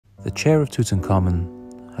The chair of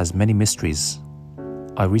Tutankhamun has many mysteries.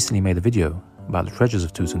 I recently made a video about the treasures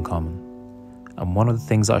of Tutankhamun, and one of the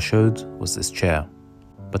things that I showed was this chair.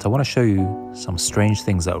 But I want to show you some strange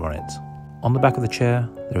things that were on it. On the back of the chair,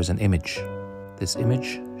 there is an image. This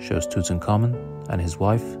image shows Tutankhamun and his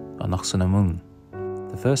wife, Tutankhamun.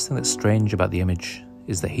 The first thing that's strange about the image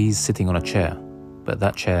is that he's sitting on a chair, but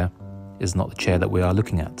that chair is not the chair that we are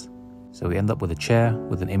looking at. So we end up with a chair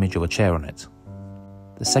with an image of a chair on it.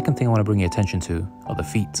 The second thing I want to bring your attention to are the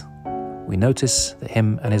feet. We notice that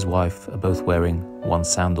him and his wife are both wearing one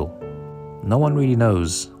sandal. No one really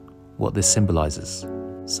knows what this symbolizes.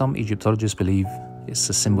 Some Egyptologists believe it's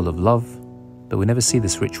a symbol of love, but we never see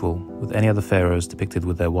this ritual with any other pharaohs depicted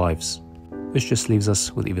with their wives, which just leaves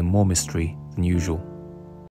us with even more mystery than usual.